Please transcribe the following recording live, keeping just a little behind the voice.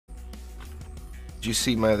Did you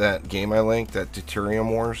see that game I linked, that Deuterium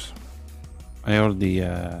Wars? I already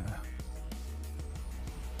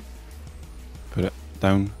put it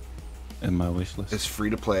down in my wish list. It's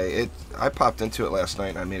free to play. I popped into it last night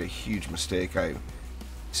and I made a huge mistake. I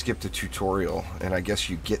skipped a tutorial, and I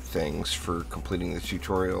guess you get things for completing the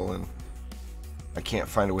tutorial, and I can't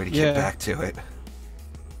find a way to get back to it.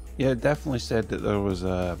 Yeah, it definitely said that there was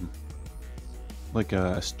like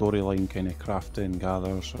a storyline kind of crafting,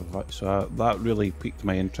 gather, so that really piqued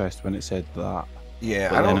my interest when it said that. Yeah,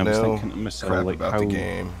 but I don't I was know thinking to myself, crap like, about the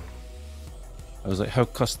game. I was like, how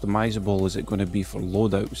customizable is it going to be for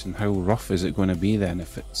loadouts, and how rough is it going to be then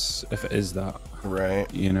if it is that?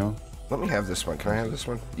 Right. You know. Let me have this one. Can I have this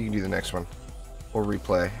one? You can do the next one. Or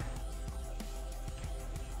replay.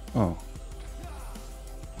 Oh.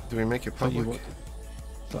 Do we make it public?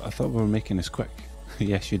 I thought we were making this quick.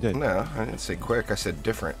 Yes, you did. No, I didn't say quick. I said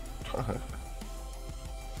different.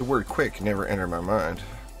 The word quick never entered my mind.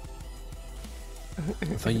 I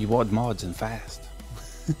thought you wanted mods and fast.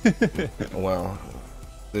 Well,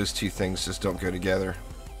 those two things just don't go together.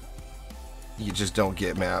 You just don't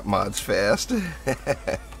get mods fast.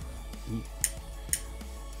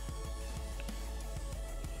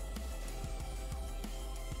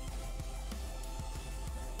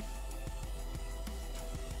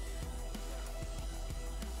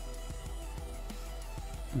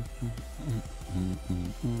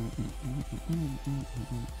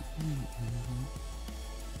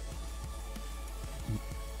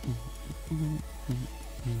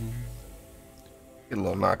 Get a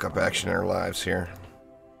little knock-up action in our lives here.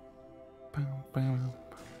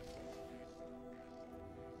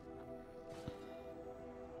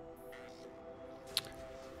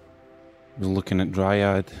 Was looking at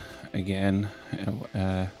Dryad again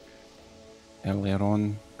earlier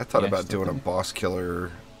on. I thought about doing a boss killer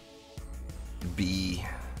B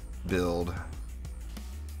build.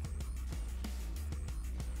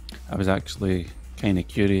 I was actually kind of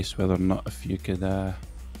curious whether or not if you could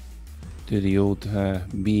do the old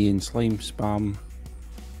bee and slime spam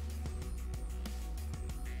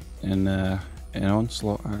in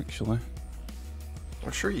Onslaught. Actually,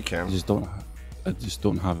 I'm sure you can. I just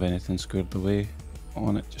don't have anything squared away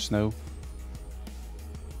on it just now.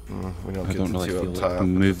 We don't I get don't the really two feel up like top.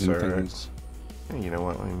 moving Right. things. Hey, you know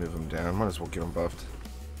what? Let me move them down. Might as well get them buffed.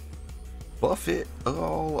 Buff it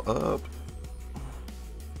all up.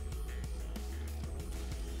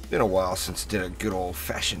 Been a while since did a good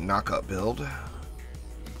old-fashioned knock-up build.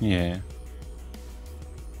 Yeah.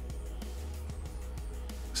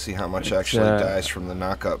 See how much actually dies from the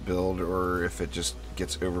knock-up build, or if it just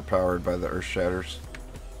gets overpowered by the Earth Shatters.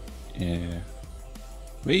 Yeah.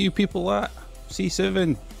 Where you people at?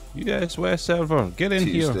 C7, US West server, get in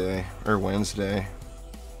here. Tuesday or Wednesday.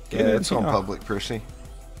 Get Yeah, in it's on here. public, Percy.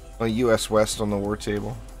 Well, US West on the war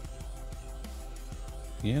table.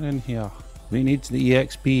 Get in here. We need the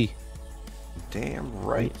EXP. Damn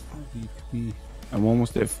right. EXP. I'm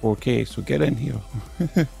almost at 4K, so get in here.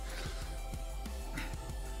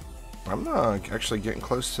 I'm not actually getting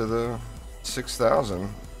close to the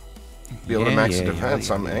 6,000. Be able to max the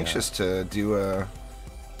defense. I'm anxious to do a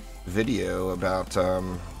video about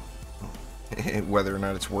whether or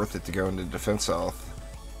not it's worth it to go into defense health.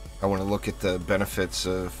 I want to look at the benefits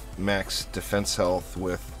of max defense health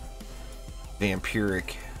with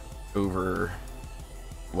vampiric over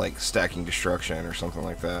like stacking destruction or something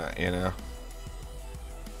like that, you know?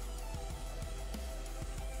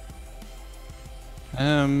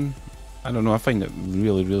 I don't know. I find it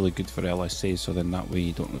really, really good for LSA, so then that way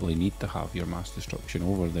you don't really need to have your mass destruction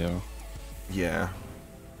over there. Yeah.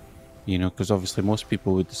 You know, because obviously most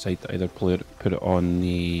people would decide to either put it on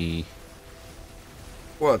the...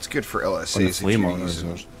 Well, it's good for LSAs if you're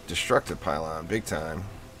using or... destructive pylon big time.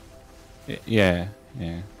 Yeah,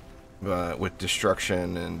 yeah. But with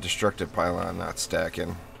destruction and destructive pylon not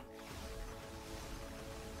stacking,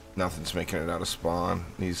 nothing's making it out of spawn.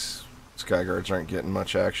 These Skyguards aren't getting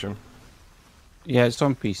much action. Yeah, it's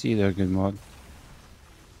on PC, they're a good mod.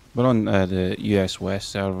 We're on the US West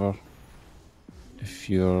server. If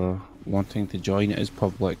you're wanting to join, it is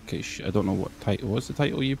public. I don't know what title. What's the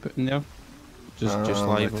title you put in there? Just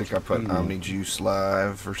live. I think I put Omni Juice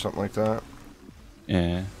Live or something like that.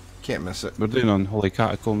 Yeah. Can't miss it. We're doing Unholy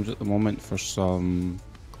Catacombs at the moment for some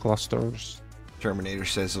clusters. Terminator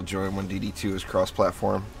says he'll join when DD2 is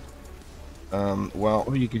cross-platform. Well...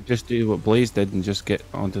 Or you could just do what Blaze did and just get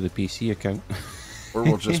onto the PC account. Or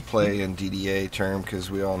we'll just play in DDA term,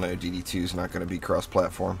 because we all know DD2 is not going to be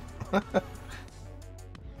cross-platform.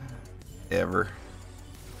 Ever.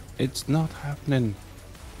 It's not happening.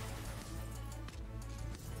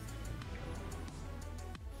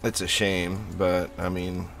 It's a shame, but I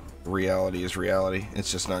mean, reality is reality.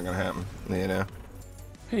 It's just not gonna happen, you know?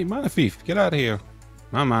 Hey, Mana Thief, get out of here.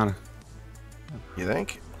 My mana. You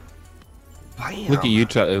think? Bam. Look at you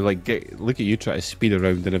try to look at you try to speed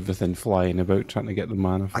around and everything, flying about trying to get the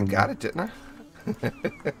mana from I got it, didn't I?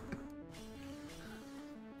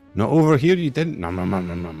 Not over here, you didn't. Nom, nom, nom,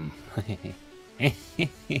 nom, nom.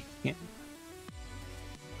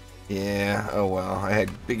 Yeah, oh well. I had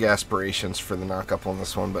big aspirations for the knock-up on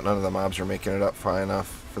this one, but none of the mobs are making it up high enough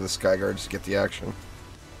for the Skyguards to get the action.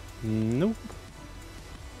 Nope.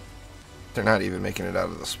 They're not even making it out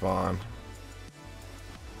of the spawn.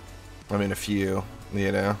 I mean, a few,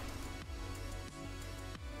 you know.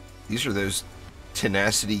 These are those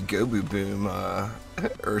Tenacity Gobu Boom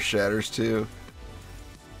Earth Shatters, too.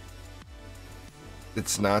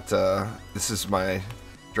 It's not, this is my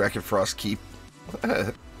Drakenfrost Keep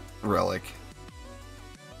relic.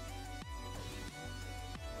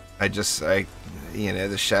 You know,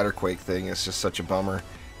 the Shatterquake thing is just such a bummer.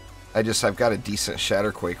 I've got a decent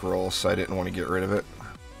Shatterquake roll, so I didn't want to get rid of it.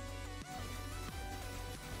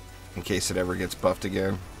 In case it ever gets buffed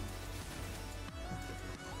again.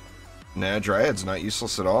 Nah, Dryad's not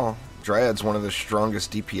useless at all. Dryad's one of the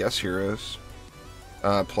strongest DPS heroes.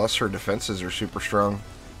 Plus her defenses are super strong.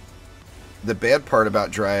 The bad part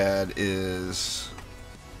about Dryad is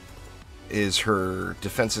her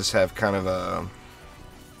defenses have kind of a...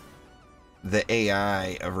 The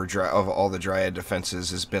AI of all the Dryad defenses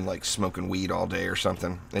has been like smoking weed all day or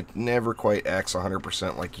something. It never quite acts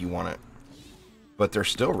 100% like you want it. But they're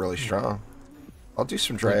still really strong. I'll do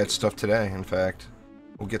some Dryad stuff today, in fact.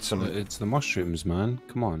 We'll get some... It's the mushrooms, man.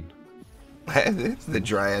 Come on. The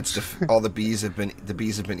Dryads, all the bees have been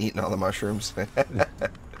eating all the mushrooms.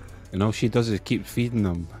 And all she does is keep feeding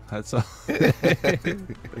them. That's all. I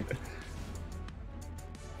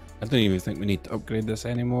don't even think we need to upgrade this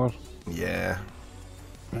anymore. Yeah.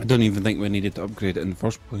 I don't even think we needed to upgrade it in the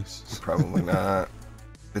first place. Probably not.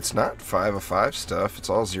 It's not 5 of 5 stuff. It's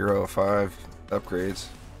all 0 of 5 upgrades.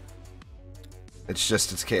 It's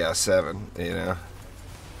just it's Chaos 7, you know.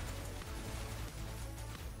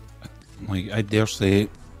 Like, I dare say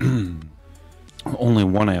only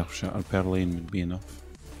one Earth Shatter per lane would be enough.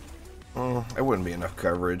 It wouldn't be enough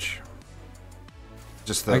coverage.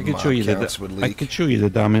 Just the I could show you would leak. I could show you the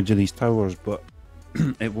damage of these towers, but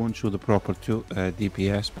it won't show the proper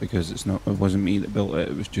DPS because it wasn't me that built it.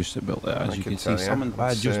 It was just that built it. As you can see, summoned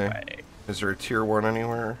by just by. Is there a tier 1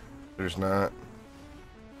 anywhere? There's not.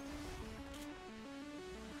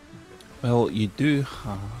 Well, you do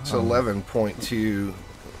have... It's 11.2,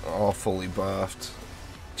 all fully buffed.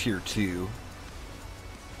 Tier 2.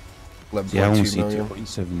 11.2 yeah, I only see million.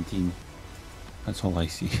 2.17. That's all I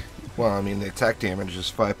see. Well, I mean, the attack damage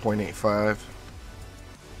is 5.85.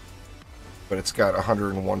 But it's got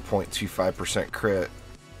 101.25% crit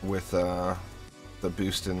with the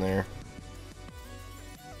boost in there.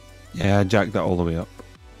 Yeah, I jacked that all the way up.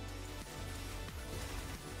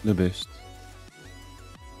 The boost.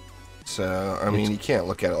 So, I mean, you can't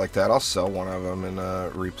look at it like that. I'll sell one of them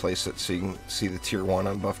and replace it so you can see the tier 1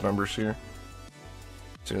 unbuff numbers here.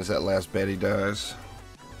 As soon as that last Betty dies.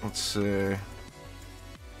 Let's see.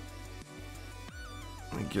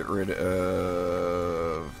 Let me get rid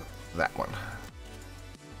of that one.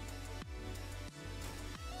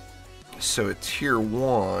 So a tier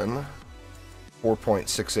 1,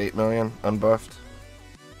 4.68 million unbuffed.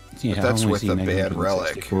 Yeah, but that's with a bad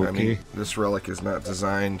relic. I mean, this relic is not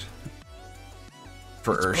designed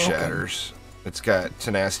for Earth Shatters. It's got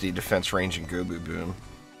Tenacity, Defense, Range, and Gobu Boom.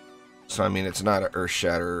 So, I mean, it's not an Earth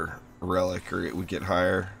Shatter relic, or it would get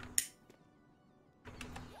higher.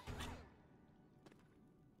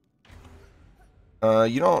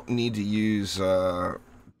 You don't need to use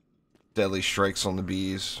Deadly Strikes on the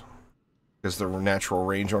bees, because the natural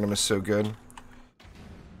range on them is so good.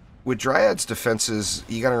 With Dryad's defenses,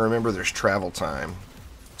 you gotta remember there's travel time.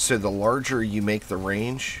 So the larger you make the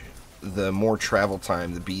range, the more travel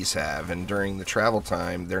time the bees have, and during the travel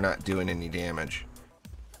time, they're not doing any damage.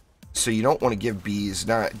 So you don't want to give bees,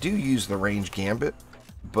 do use the range gambit,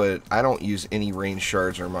 but I don't use any range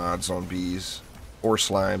shards or mods on bees, or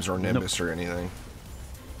slimes, or nimbus, or anything.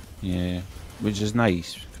 Yeah, which is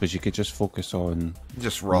nice, because you could just focus on...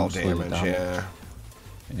 Just raw damage, yeah.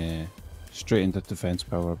 Yeah, straight into defense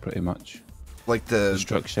power, pretty much. Like the...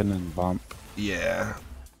 Destruction and vamp. Yeah.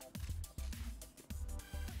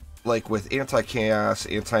 Like with anti-chaos,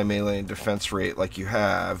 anti-melee, and defense rate like you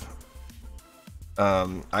have,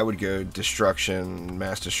 I would go destruction,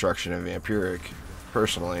 mass destruction, and vampiric,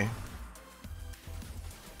 personally.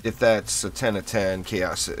 If that's a 10 of 10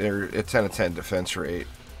 chaos, or a 10 of 10 defense rate,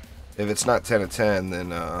 If it's not 10 of 10, then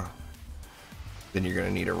you're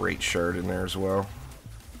gonna need a rate shard in there as well.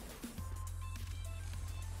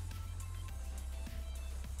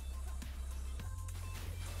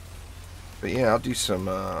 But yeah, I'll do some.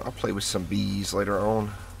 I'll play with some bees later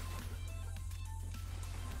on.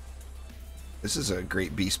 This is a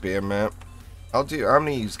great bee spam map. I'll do.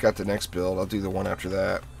 Omni's got the next build. I'll do the one after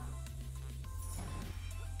that.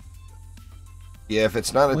 Yeah, if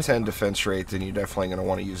it's not a 10 defense rate, then you're definitely going to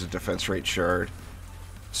want to use a defense rate shard.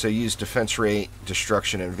 So use defense rate,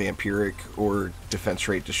 destruction, and vampiric, or defense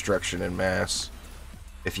rate, destruction, and mass,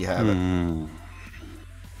 if you have it.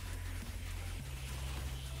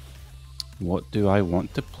 What do I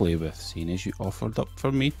want to play with, seeing as you offered up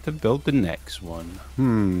for me to build the next one?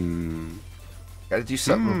 Gotta do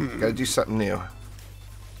something. Gotta do something new.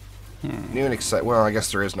 New and exciting. Well, I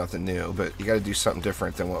guess there is nothing new, but you gotta do something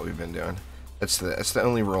different than what we've been doing. That's the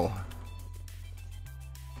only rule.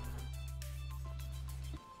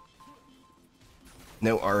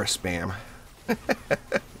 No R spam.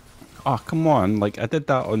 Oh, come on. Like, I did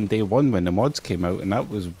that on day one when the mods came out, and that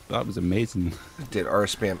was amazing. I did R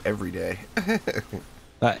spam every day.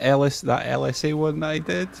 That LSA one that I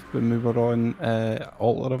did when we were on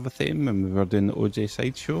Altar of a Theme and we were doing the OJ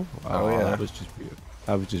sideshow. Oh yeah. That was just beautiful.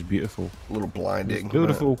 That was just beautiful. A little blinding.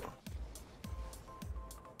 Beautiful.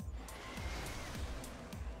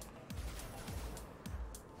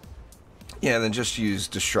 Yeah, then just use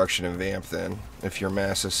destruction and vamp then, if your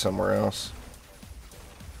mass is somewhere else.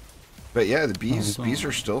 But yeah, the bees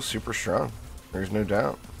are still super strong. There's no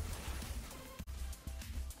doubt.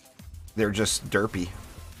 They're just derpy.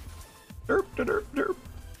 Derp, derp, derp.